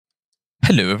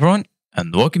Hello everyone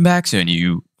and welcome back to a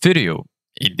new video.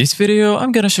 In this video,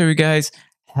 I'm gonna show you guys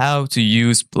how to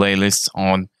use playlists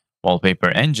on Wallpaper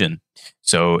Engine.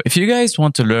 So if you guys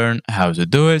want to learn how to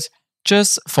do it,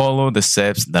 just follow the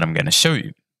steps that I'm gonna show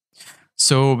you.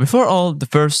 So before all, the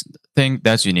first thing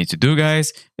that you need to do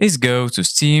guys is go to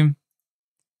Steam,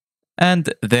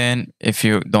 and then if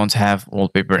you don't have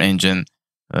Wallpaper Engine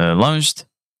launched,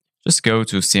 just go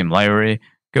to Steam Library,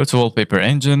 go to Wallpaper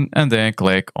Engine, and then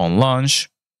click on Launch,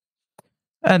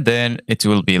 and then it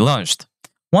will be launched.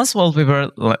 Once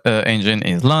Wallpaper Engine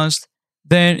is launched,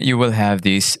 then you will have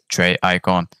this tray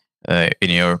icon in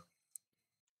your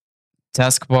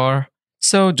taskbar.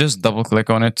 So just double click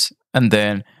on it, and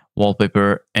then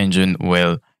Wallpaper Engine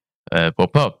will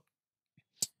pop up.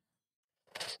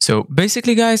 So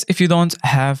basically, guys, if you don't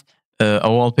have a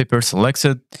wallpaper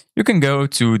selected, you can go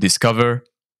to Discover.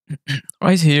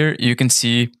 Right here, you can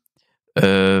see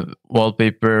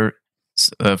wallpaper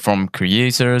from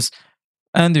creators,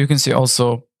 and you can see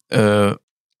also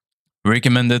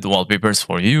recommended wallpapers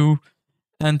for you,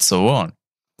 and so on.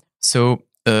 So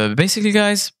basically,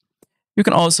 guys, you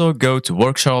can also go to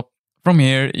Workshop. From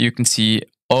here, you can see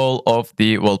all of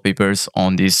the wallpapers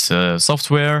on this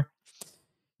software.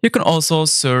 You can also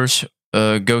search,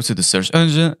 go to the search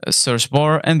engine, search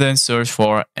bar, and then search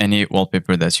for any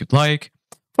wallpaper that you'd like.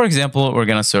 For example, we're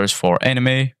gonna search for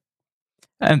anime.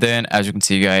 And then, as you can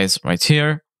see, guys, right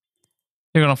here,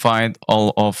 you're gonna find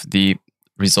all of the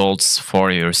results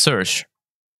for your search.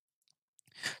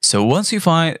 So once you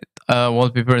find a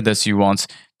wallpaper that you want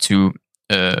to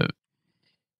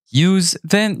use,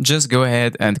 then just go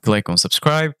ahead and click on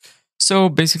subscribe. So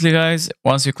basically, guys,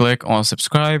 once you click on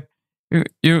subscribe,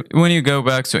 when you go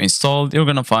back to install, you're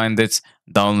gonna find it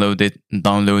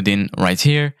downloading right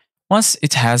here. Once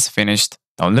it has finished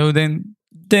downloading,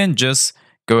 then just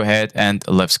go ahead and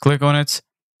left click on it,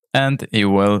 and it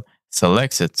will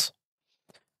select it.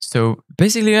 So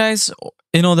basically, guys,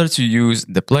 in order to use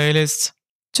the playlist,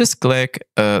 just click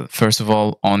first of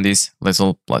all on this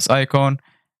little plus icon,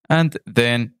 and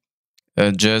then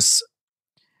just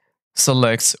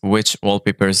select which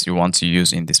wallpapers you want to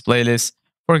use in this playlist.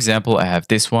 For example, I have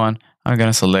this one. I'm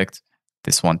gonna select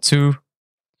this one too,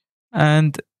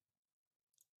 and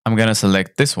I'm gonna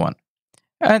select this one.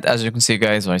 And as you can see,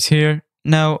 guys, right here,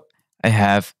 now I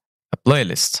have a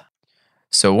playlist.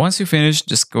 So once you finish,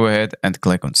 just go ahead and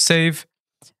click on save,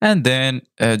 and then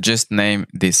just name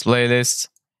this playlist.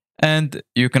 And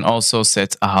you can also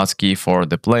set a hotkey for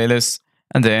the playlist,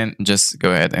 and then just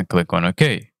go ahead and click on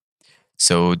OK.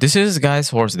 So this is, guys,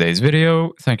 for today's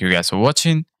video. Thank you guys for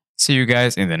watching. See you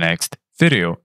guys in the next video.